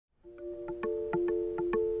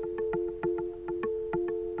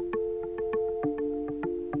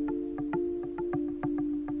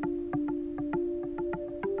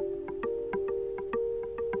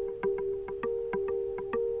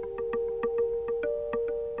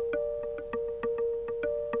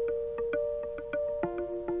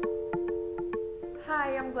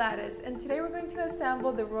I'm Gladys, and today we're going to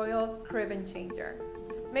assemble the Royal Ribbon Changer.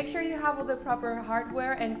 Make sure you have all the proper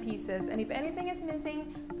hardware and pieces, and if anything is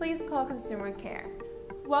missing, please call consumer care.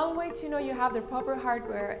 One way to know you have the proper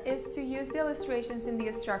hardware is to use the illustrations in the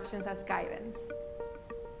instructions as guidance.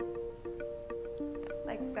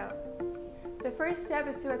 Like so. The first step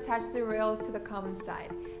is to attach the rails to the common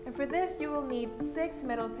side, and for this you will need 6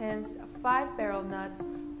 middle pins, 5 barrel nuts,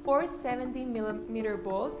 4 70mm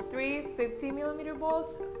bolts, 3 50mm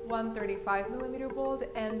bolts, 1 35mm bolt,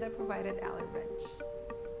 and the provided Allen wrench.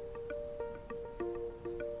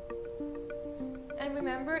 And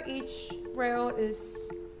remember, each rail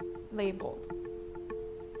is labeled.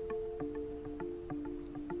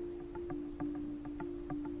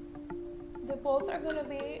 The bolts are going to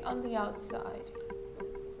be on the outside.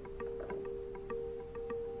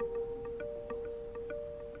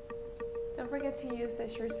 Don't forget to use the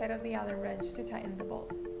short side of the Allen wrench to tighten the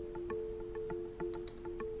bolt.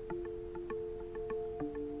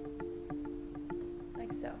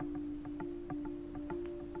 Like so.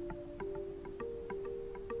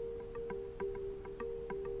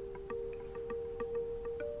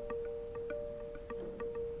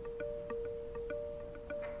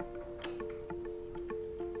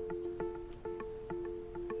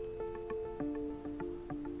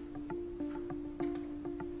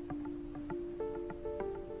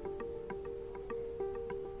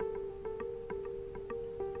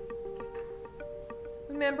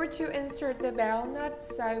 Remember to insert the barrel nut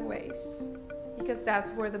sideways, because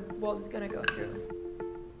that's where the bolt is going to go through.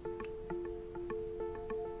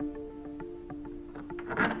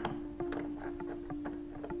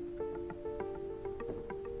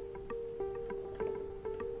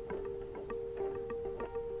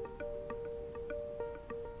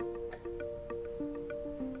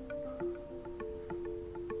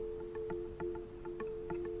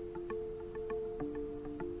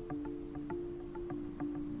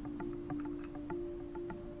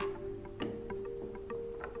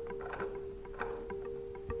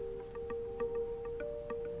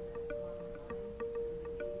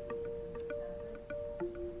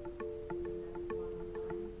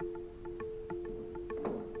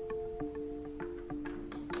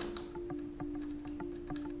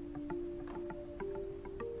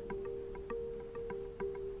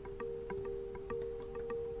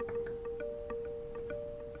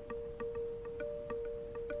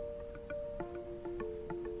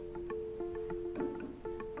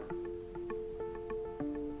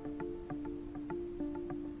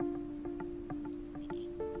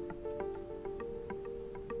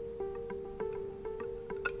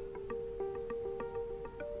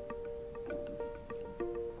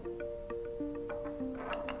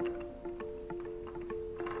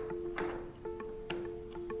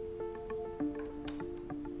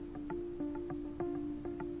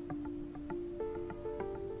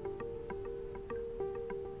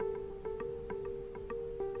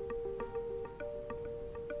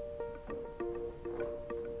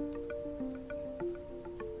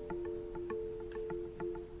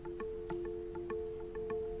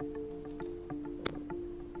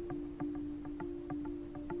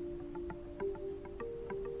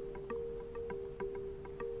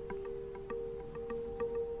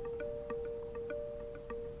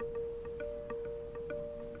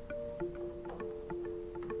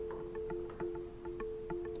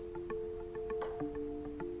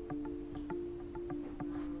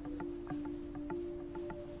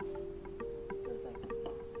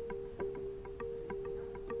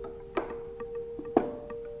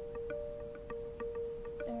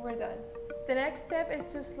 We're done. The next step is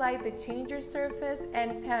to slide the changer surface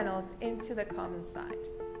and panels into the common side.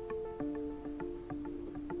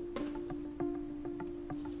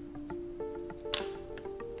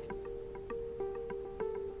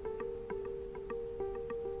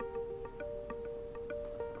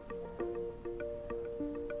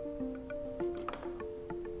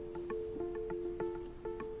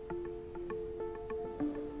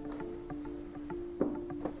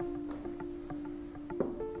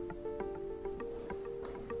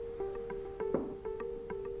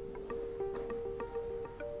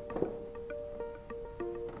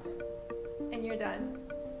 And you're done.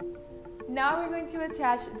 Now we're going to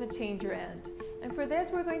attach the changer end. And for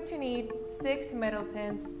this we're going to need 6 metal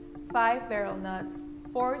pins, 5 barrel nuts,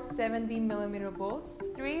 4 70mm bolts,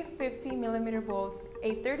 3 50mm bolts,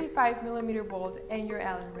 a 35mm bolt, and your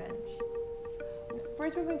Allen wrench.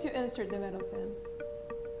 First we're going to insert the metal pins.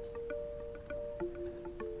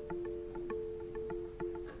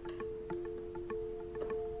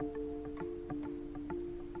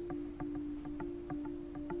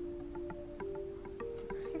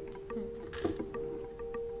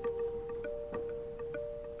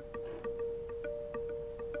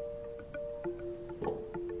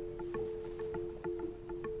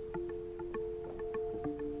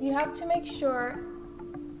 You have to make sure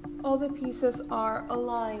all the pieces are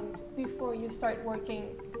aligned before you start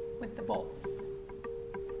working with the bolts.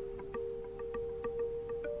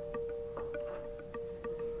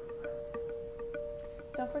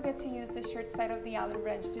 Don't forget to use the short side of the Allen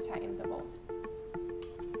wrench to tighten the bolt.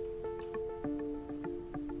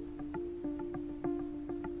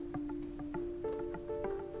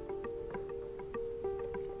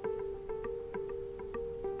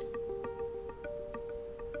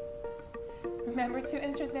 Remember to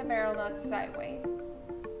insert the barrel nut sideways.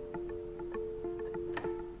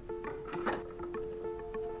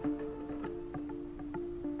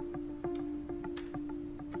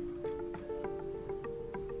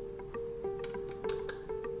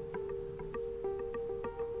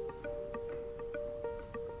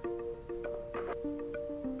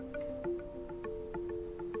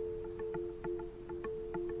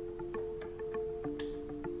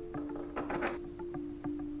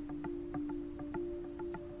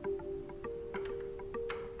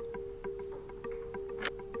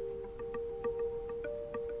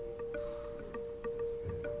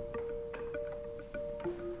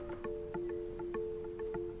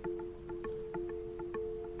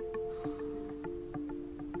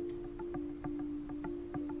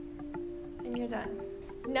 You're done.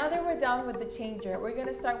 Now that we're done with the changer, we're going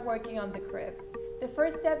to start working on the crib. The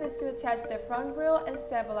first step is to attach the front grill and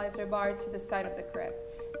stabilizer bar to the side of the crib.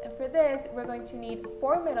 And for this, we're going to need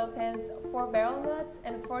 4 middle pins, 4 barrel nuts,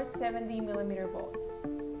 and 4 70mm bolts.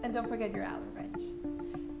 And don't forget your Allen wrench.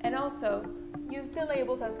 And also, use the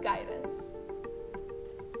labels as guidance.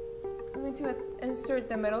 I'm going to insert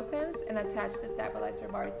the middle pins and attach the stabilizer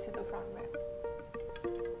bar to the front rib.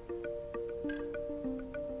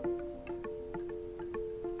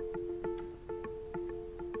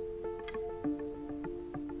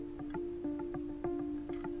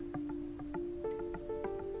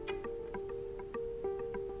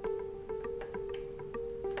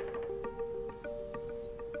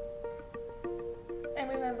 And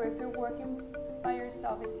remember, if you're working by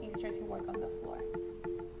yourself, it's easier to work on the floor.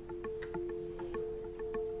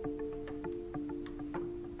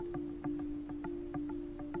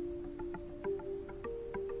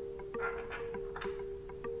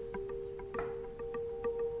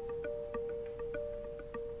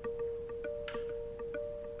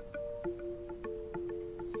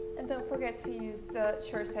 And don't forget to use the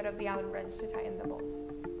short side of the Allen wrench to tighten the bolt.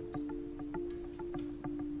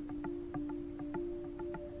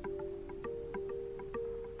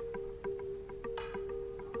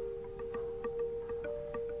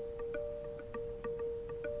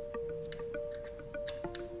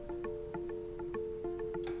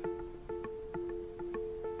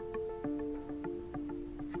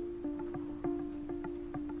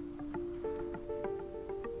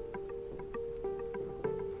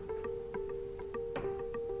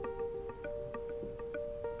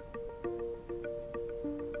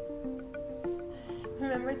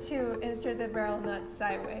 Remember to insert the barrel nut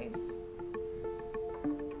sideways.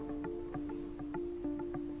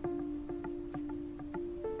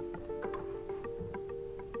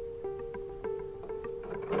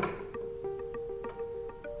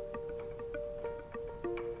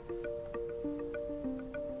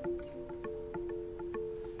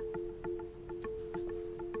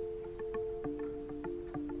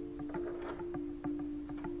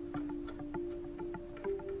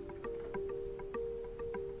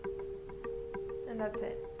 And that's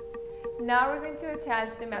it. Now we're going to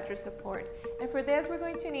attach the mattress support. And for this, we're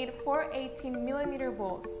going to need 4 18mm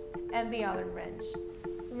bolts and the Allen wrench.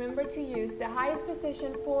 Remember to use the highest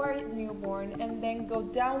position for newborn and then go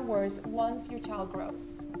downwards once your child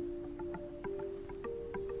grows.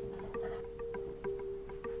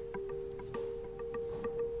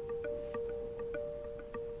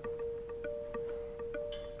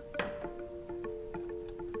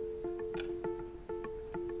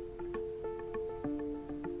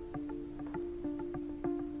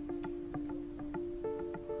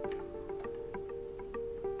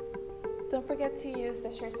 Don't forget to use the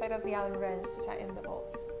short side of the Allen wrench to tighten the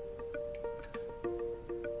bolts.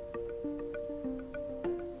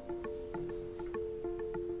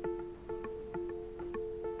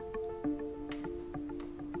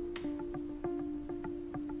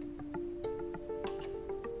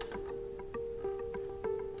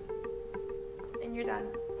 And you're done.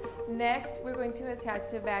 Next, we're going to attach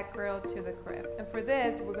the back grill to the crib. And for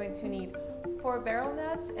this, we're going to need 4 barrel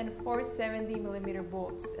nuts and 4 70mm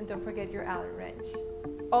bolts, and don't forget your Allen wrench.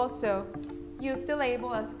 Also, use the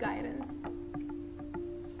label as guidance.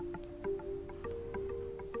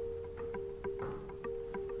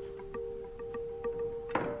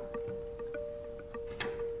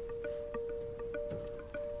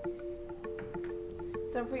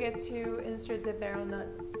 don't forget to insert the barrel nut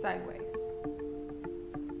sideways.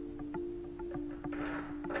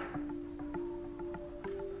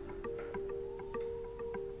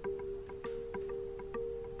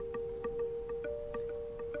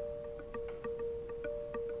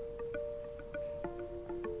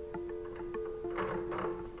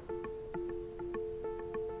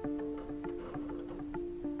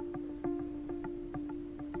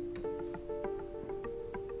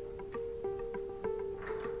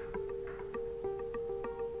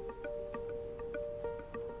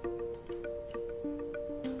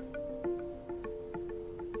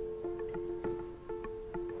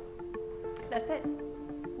 That's it.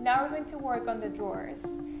 Now we're going to work on the drawers.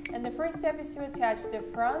 And the first step is to attach the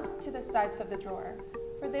front to the sides of the drawer.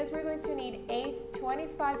 For this, we're going to need 8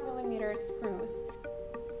 25mm screws.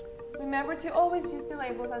 Remember to always use the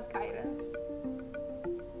labels as guidance.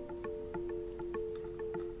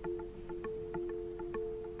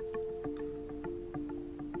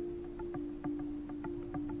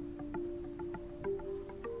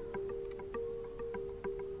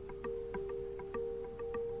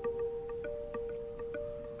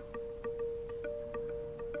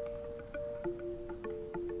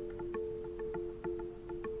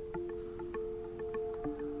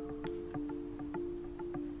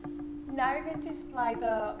 Now you're going to slide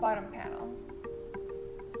the bottom panel.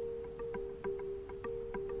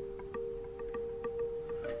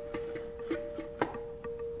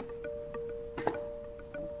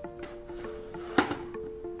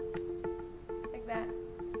 Like that.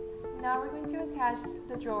 Now we're going to attach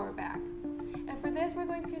the drawer back. And for this we're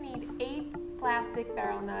going to need 8 plastic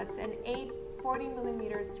barrel nuts and 8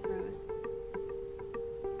 40mm screws.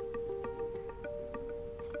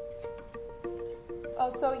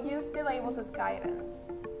 Also, use the labels as guidance.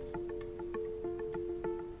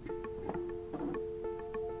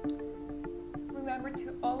 Remember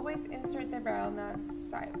to always insert the barrel nuts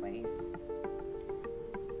sideways.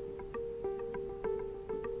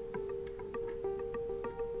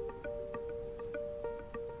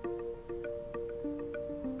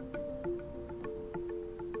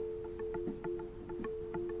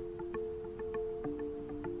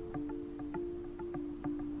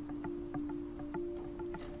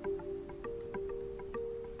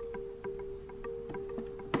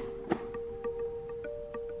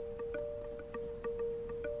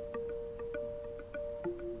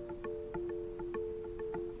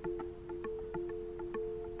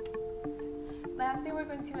 Lastly, we're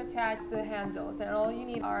going to attach the handles, and all you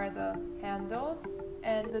need are the handles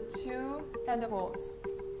and the 2 handle bolts.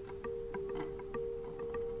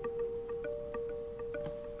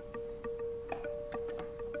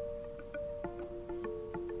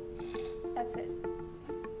 That's it.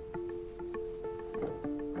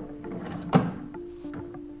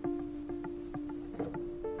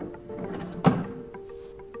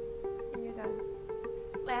 And you're done.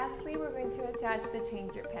 Lastly, we're going to attach the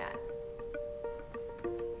changer pad.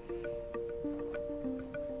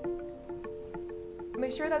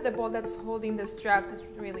 Make sure that the bolt that's holding the straps is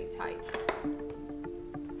really tight.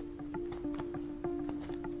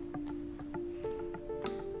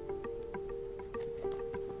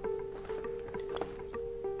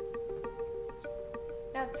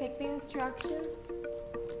 Now take the instructions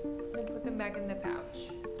and put them back in the pouch.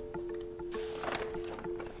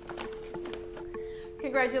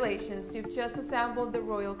 Congratulations, you've just assembled the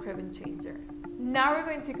Royal Crib and Changer. Now we're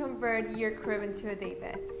going to convert your crib into a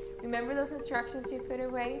daybed. Remember those instructions you put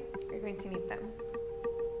away? You're going to need them.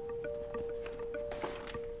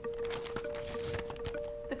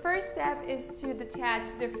 The first step is to detach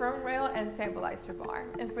the front rail and stabilizer bar.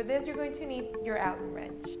 And for this, you're going to need your Allen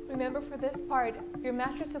wrench. Remember, for this part, your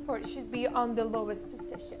mattress support should be on the lowest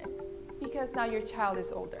position because now your child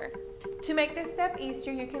is older. To make this step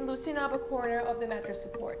easier, you can loosen up a corner of the mattress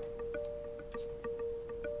support.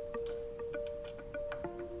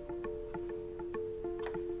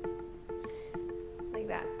 Like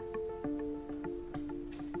that.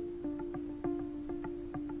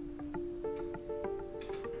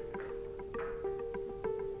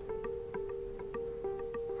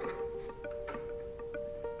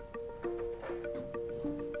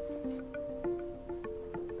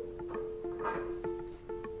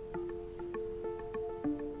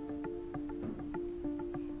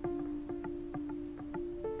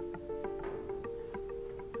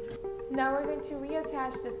 Now we're going to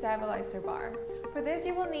reattach the stabilizer bar. For this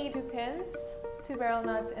you will need 2 pins, 2 barrel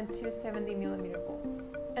nuts, and 2 70mm bolts.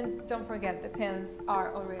 And don't forget, the pins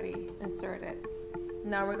are already inserted.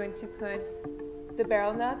 Now we're going to put the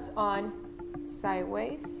barrel nuts on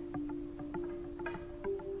sideways.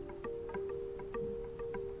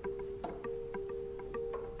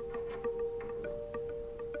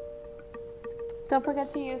 Don't forget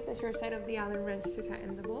to use the short side of the Allen wrench to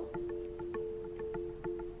tighten the bolt.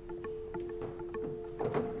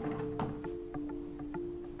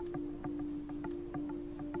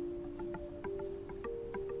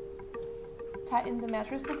 Tighten the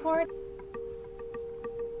mattress support.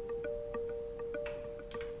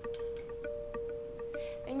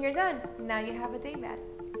 And you're done. Now you have a daybed.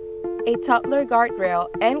 A toddler guardrail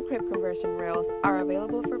and crib conversion rails are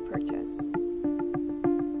available for purchase.